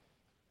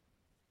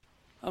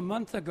A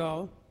month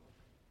ago,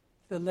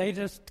 the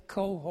latest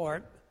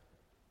cohort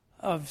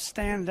of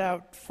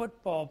standout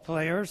football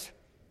players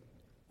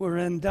were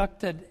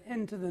inducted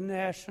into the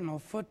National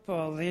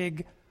Football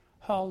League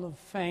Hall of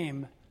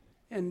Fame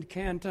in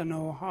Canton,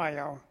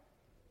 Ohio.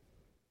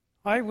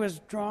 I was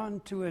drawn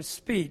to a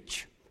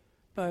speech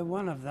by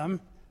one of them,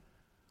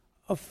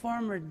 a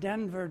former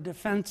Denver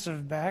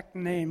defensive back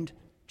named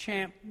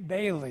Champ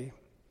Bailey.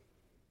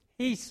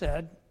 He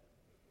said,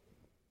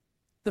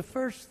 "The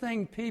first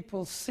thing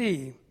people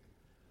see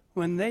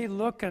when they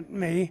look at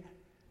me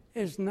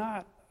is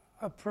not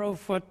a Pro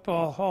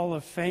Football Hall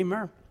of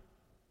Famer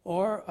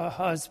or a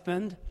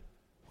husband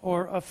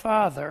or a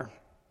father.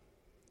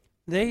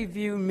 They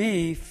view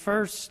me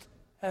first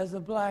as a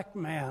black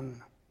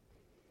man."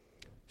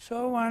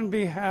 So on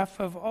behalf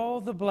of all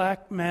the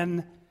black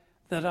men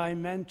that I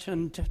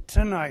mentioned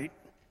tonight,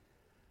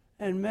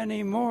 and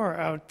many more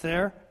out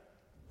there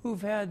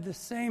who've had the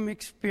same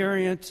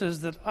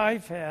experiences that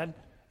I've had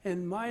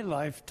in my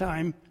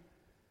lifetime,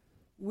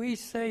 we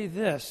say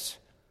this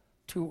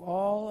to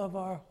all of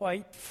our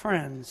white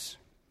friends.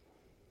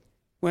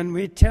 When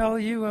we tell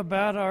you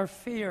about our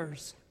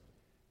fears,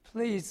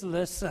 please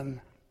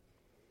listen.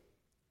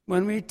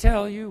 When we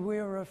tell you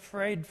we're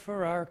afraid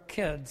for our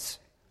kids,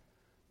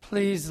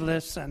 please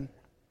listen.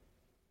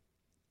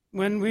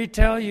 When we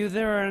tell you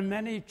there are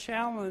many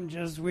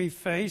challenges we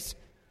face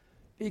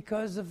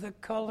because of the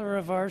color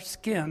of our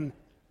skin,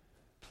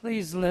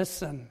 please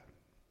listen.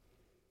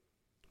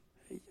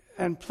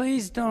 And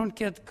please don't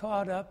get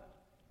caught up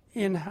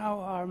in how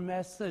our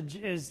message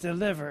is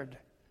delivered.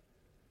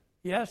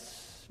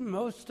 Yes,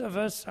 most of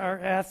us are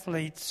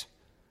athletes,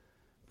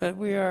 but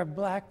we are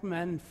black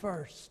men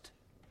first.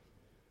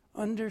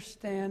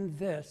 Understand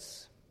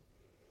this.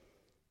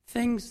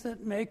 Things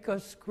that make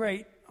us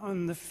great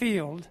on the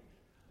field,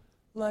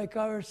 like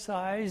our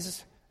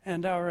size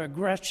and our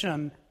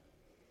aggression,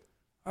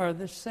 are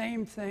the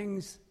same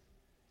things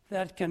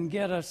that can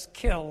get us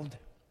killed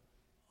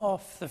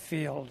off the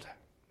field.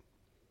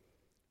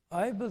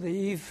 I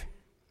believe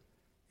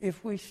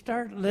if we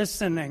start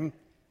listening,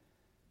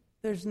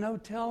 there's no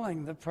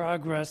telling the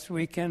progress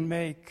we can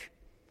make.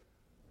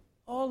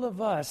 All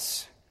of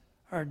us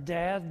are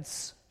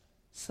dads,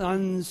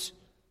 sons,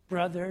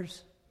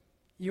 brothers,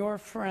 your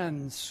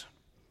friends.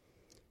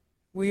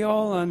 We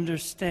all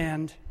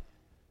understand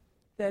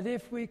that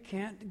if we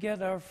can't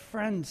get our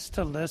friends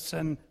to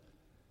listen,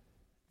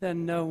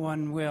 then no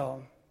one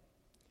will.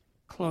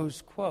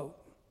 Close quote.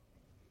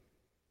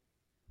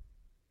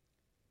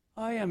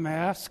 I am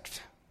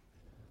asked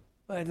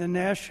by the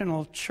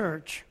National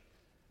Church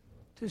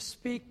to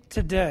speak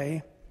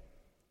today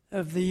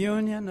of the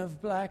Union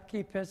of Black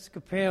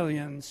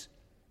Episcopalians,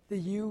 the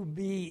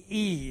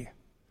UBE.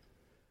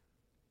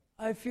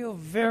 I feel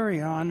very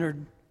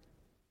honored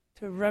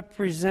to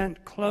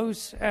represent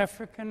close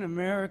African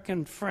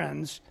American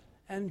friends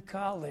and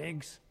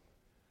colleagues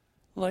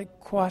like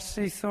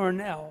Kwasi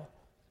Thornell,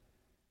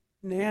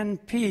 Nan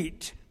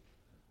Pete,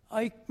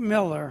 Ike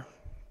Miller,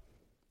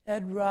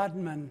 Ed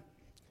Rodman,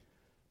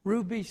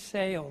 Ruby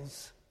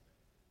Sales,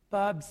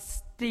 Bob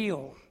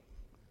Steele,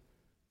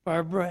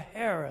 Barbara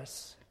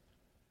Harris,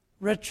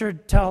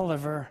 Richard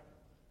Tolliver,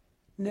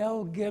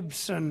 Nell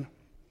Gibson,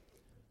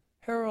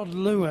 Harold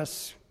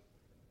Lewis,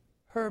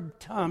 Herb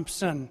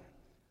Thompson,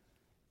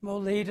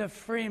 Molita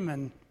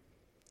Freeman,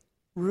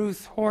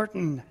 Ruth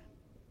Horton,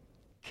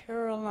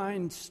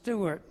 Caroline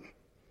Stewart,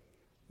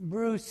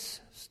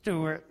 Bruce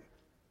Stewart,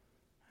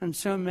 and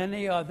so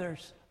many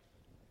others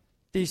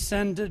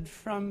descended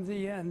from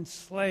the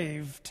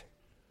enslaved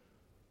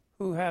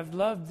who have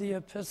loved the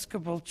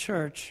Episcopal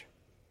Church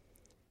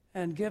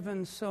and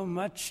given so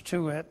much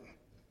to it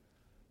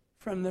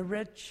from the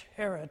rich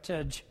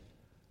heritage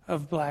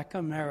of Black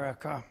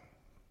America.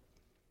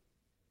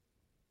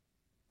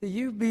 The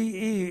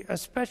UBE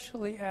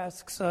especially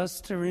asks us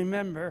to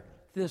remember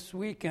this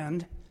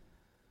weekend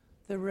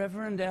the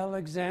Reverend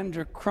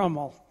Alexander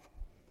Crummell.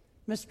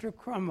 Mr.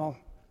 Crummell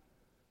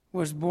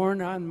was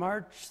born on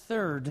March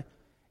 3rd,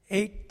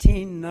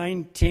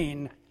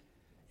 1819,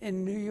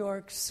 in New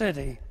York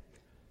City,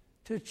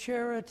 to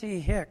Charity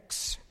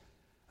Hicks,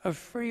 a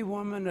free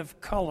woman of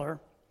color,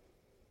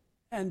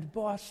 and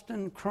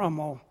Boston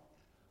Crummell,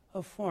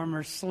 a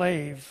former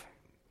slave.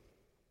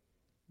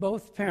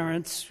 Both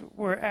parents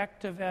were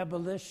active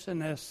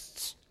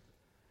abolitionists.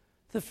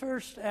 The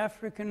first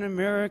African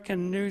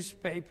American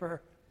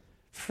newspaper,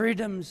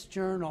 Freedom's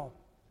Journal,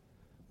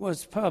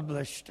 was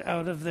published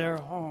out of their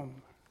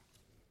home.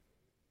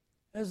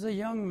 As a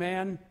young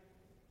man,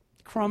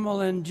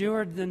 Crummell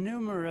endured the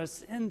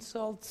numerous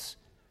insults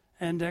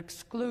and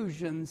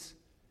exclusions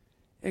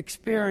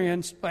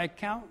experienced by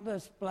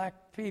countless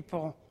black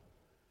people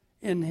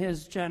in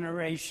his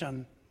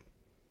generation.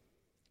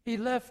 He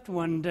left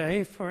one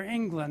day for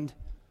England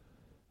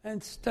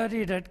and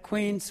studied at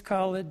Queen's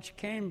College,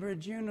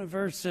 Cambridge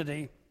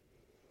University.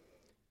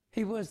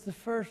 He was the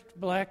first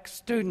black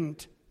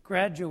student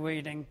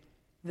graduating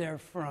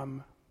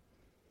therefrom.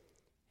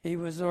 He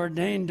was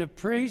ordained a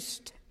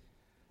priest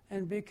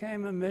and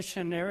became a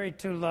missionary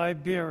to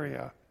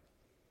Liberia.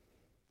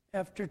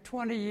 After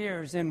 20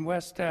 years in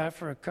West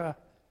Africa,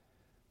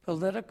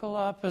 political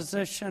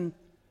opposition,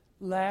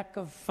 lack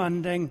of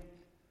funding,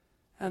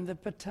 and the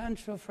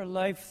potential for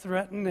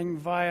life-threatening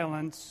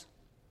violence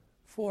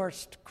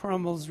forced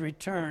Crummel's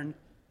return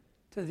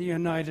to the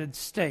United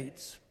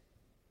States.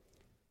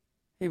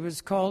 He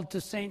was called to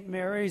St.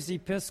 Mary's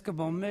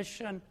Episcopal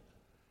Mission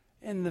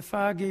in the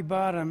Foggy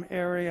Bottom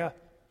area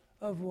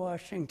of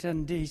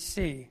Washington,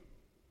 D.C.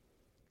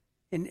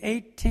 In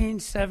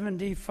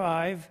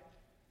 1875,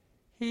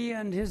 he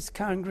and his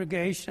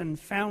congregation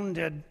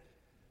founded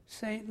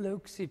St.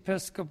 Luke's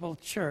Episcopal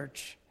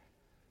Church,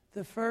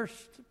 the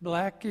first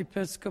black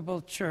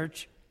Episcopal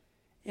church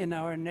in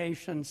our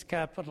nation's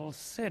capital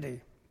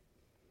city.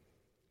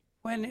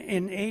 When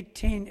in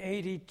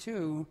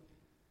 1882,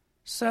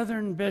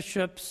 Southern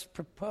bishops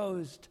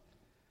proposed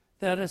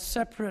that a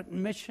separate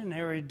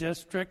missionary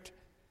district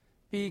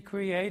be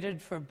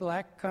created for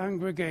black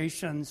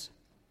congregations,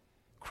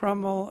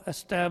 Crummell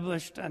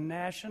established a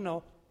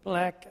national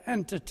black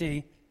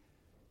entity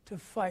to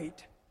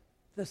fight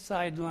the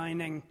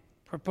sidelining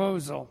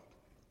proposal.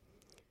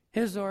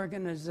 His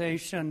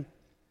organization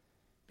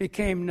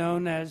became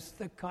known as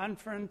the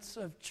Conference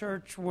of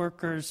Church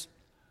Workers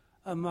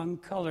Among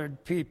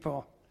Colored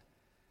People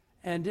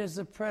and is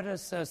a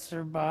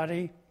predecessor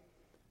body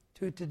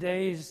to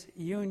today's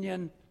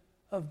Union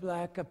of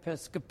Black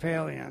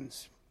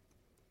Episcopalians.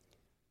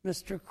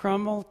 Mr.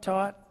 Crummell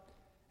taught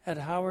at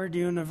Howard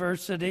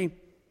University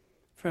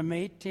from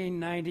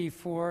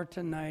 1894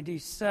 to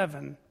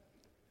 97.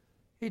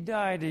 He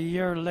died a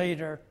year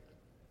later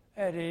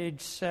at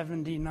age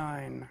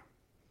 79.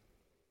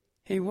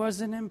 He was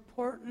an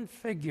important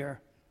figure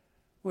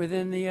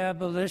within the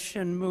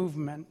abolition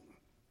movement.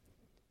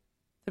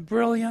 The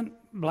brilliant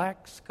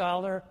black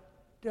scholar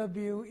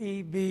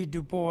W.E.B.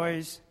 Du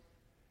Bois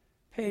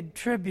paid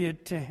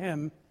tribute to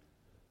him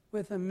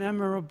with a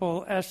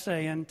memorable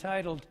essay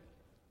entitled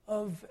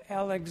 "Of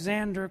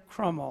Alexander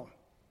Crummell."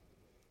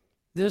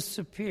 This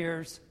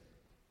appears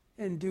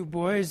in Du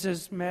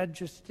Bois's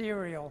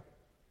magisterial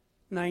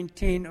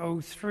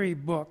 1903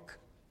 book,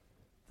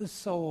 The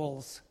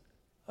Souls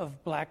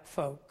of Black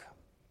Folk.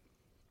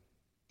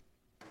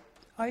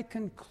 I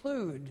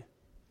conclude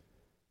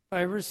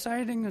by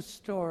reciting a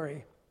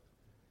story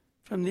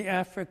from the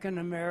African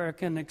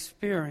American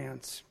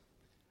experience.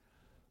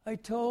 I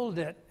told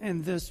it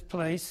in this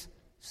place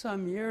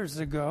some years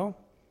ago,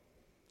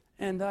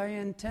 and I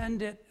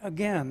intend it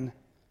again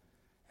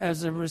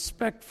as a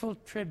respectful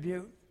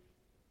tribute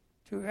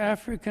to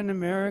African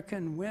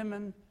American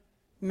women,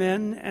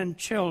 men, and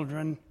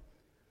children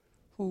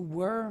who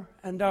were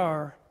and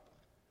are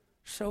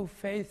so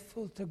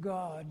faithful to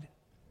God,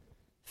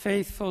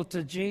 faithful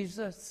to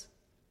Jesus,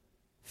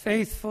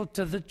 faithful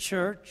to the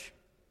church,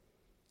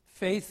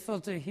 faithful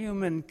to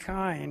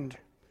humankind,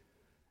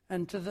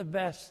 and to the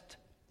best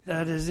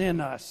that is in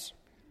us,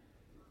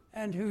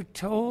 and who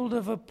told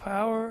of a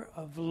power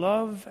of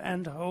love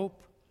and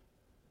hope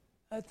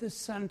at the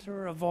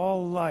center of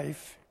all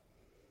life,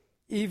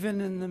 even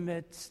in the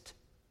midst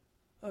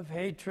of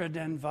hatred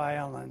and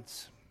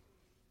violence.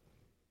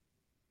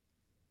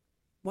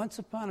 Once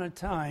upon a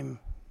time,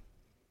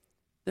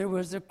 there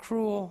was a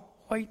cruel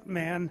white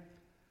man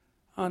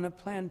on a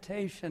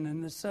plantation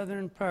in the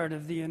southern part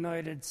of the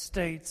United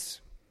States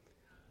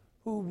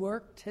who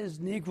worked his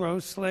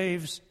Negro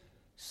slaves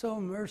so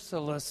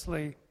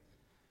mercilessly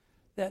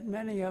that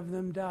many of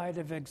them died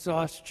of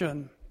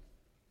exhaustion.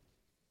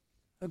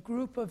 A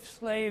group of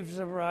slaves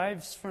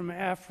arrives from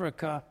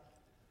Africa,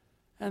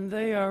 and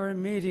they are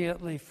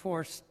immediately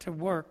forced to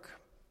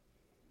work.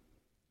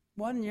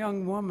 One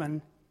young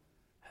woman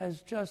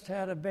has just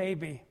had a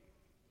baby.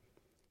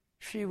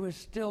 She was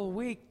still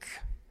weak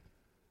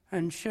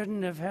and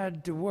shouldn't have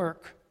had to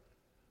work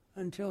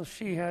until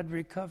she had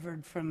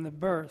recovered from the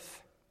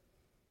birth.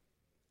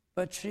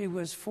 But she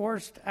was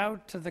forced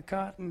out to the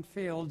cotton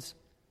fields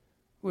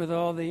with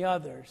all the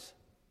others.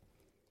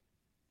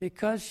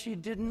 Because she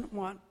didn't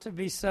want to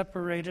be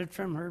separated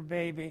from her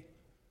baby,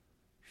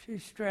 she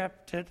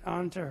strapped it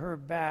onto her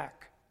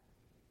back.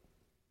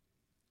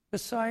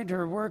 Beside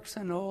her works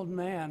an old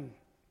man.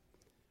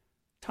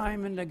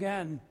 Time and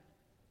again,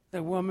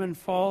 the woman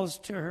falls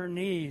to her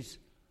knees,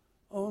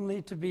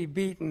 only to be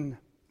beaten.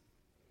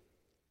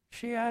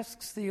 She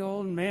asks the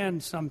old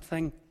man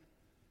something,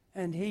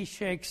 and he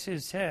shakes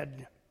his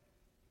head.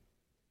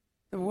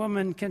 The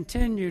woman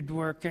continued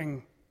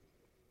working.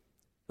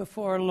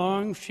 Before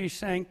long, she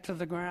sank to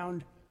the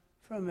ground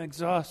from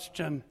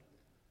exhaustion.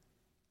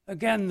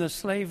 Again, the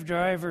slave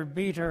driver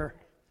beat her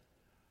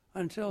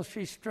until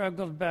she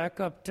struggled back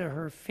up to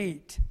her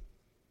feet.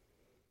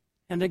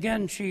 And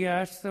again, she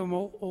asked the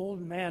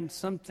old man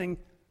something,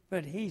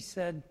 but he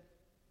said,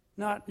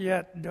 "Not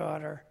yet,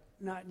 daughter,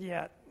 not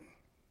yet."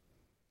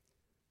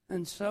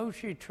 And so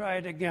she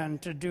tried again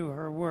to do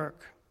her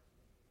work.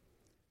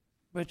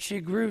 But she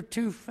grew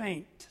too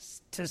faint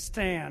to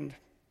stand.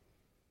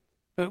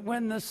 But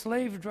when the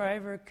slave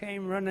driver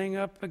came running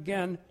up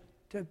again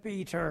to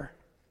beat her,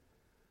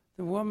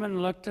 the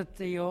woman looked at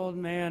the old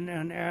man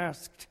and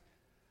asked,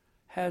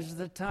 "Has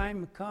the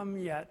time come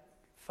yet,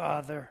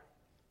 Father?"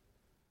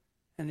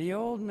 And the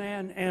old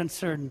man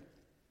answered,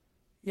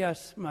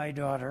 "Yes, my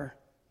daughter,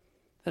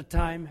 the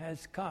time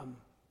has come.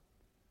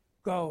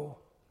 Go,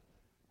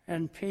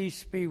 and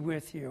peace be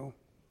with you."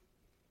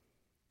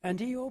 And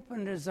he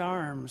opened his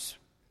arms,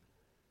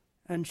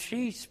 and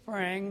she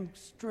sprang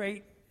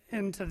straight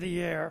into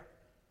the air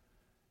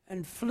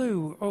and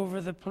flew over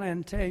the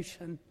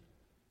plantation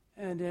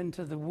and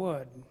into the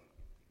wood.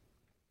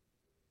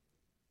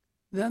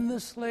 Then the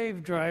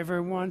slave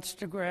driver wants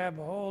to grab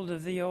hold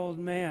of the old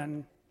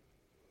man,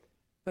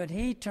 but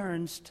he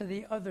turns to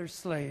the other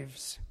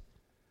slaves.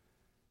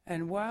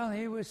 And while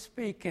he was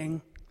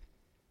speaking,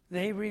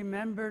 they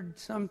remembered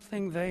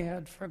something they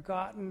had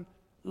forgotten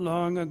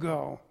long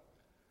ago,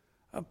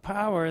 a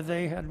power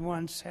they had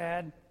once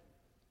had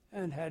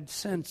and had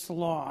since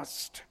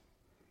lost.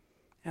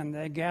 And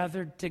they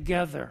gathered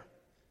together,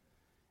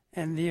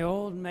 and the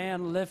old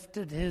man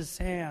lifted his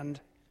hand,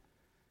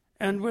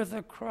 and with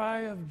a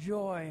cry of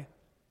joy,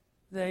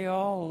 they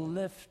all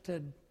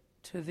lifted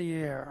to the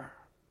air.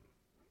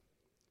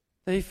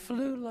 They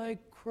flew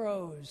like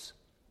crows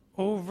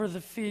over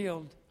the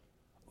field,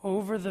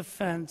 over the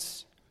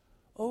fence,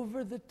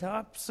 over the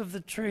tops of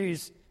the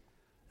trees,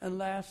 and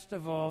last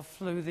of all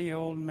flew the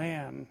old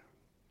man.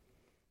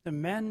 The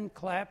men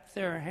clapped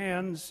their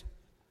hands,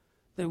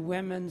 the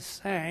women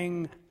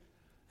sang,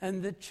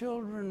 and the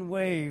children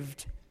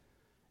waved,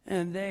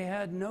 and they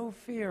had no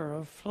fear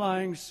of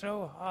flying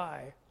so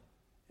high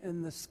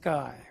in the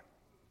sky.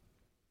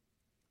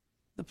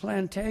 The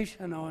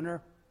plantation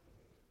owner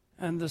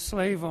and the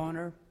slave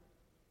owner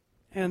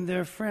and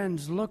their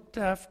friends looked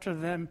after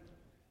them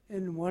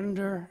in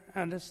wonder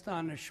and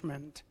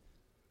astonishment.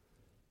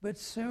 But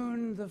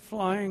soon the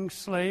flying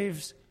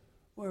slaves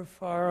were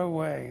far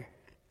away,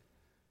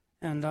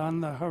 and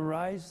on the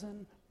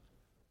horizon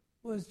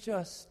was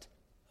just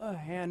a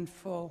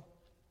handful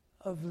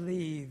of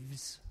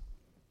leaves.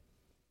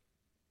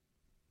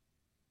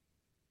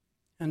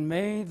 And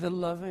may the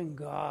loving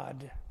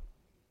God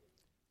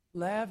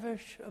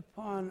lavish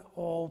upon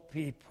all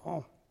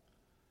people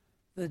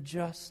the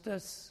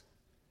justice,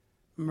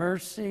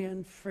 mercy,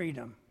 and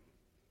freedom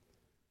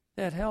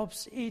that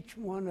helps each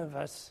one of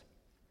us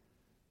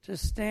to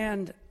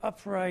stand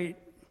upright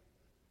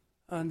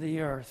on the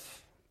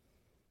earth,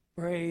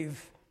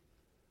 brave,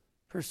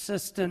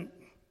 persistent,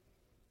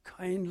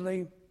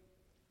 kindly,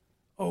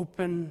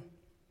 open,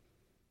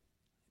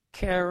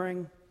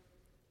 caring,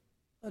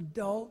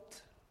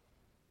 adult,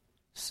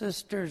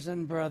 sisters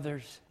and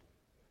brothers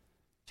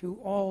to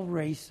all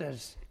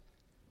races,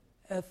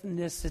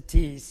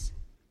 ethnicities,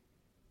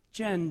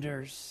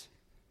 genders,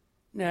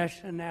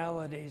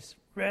 nationalities,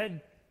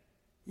 red,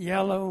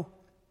 yellow,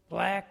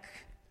 black,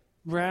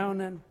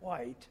 brown, and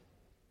white.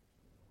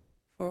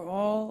 For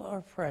all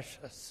are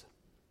precious.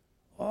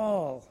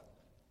 All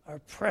are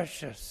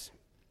precious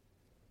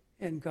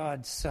in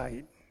God's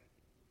sight.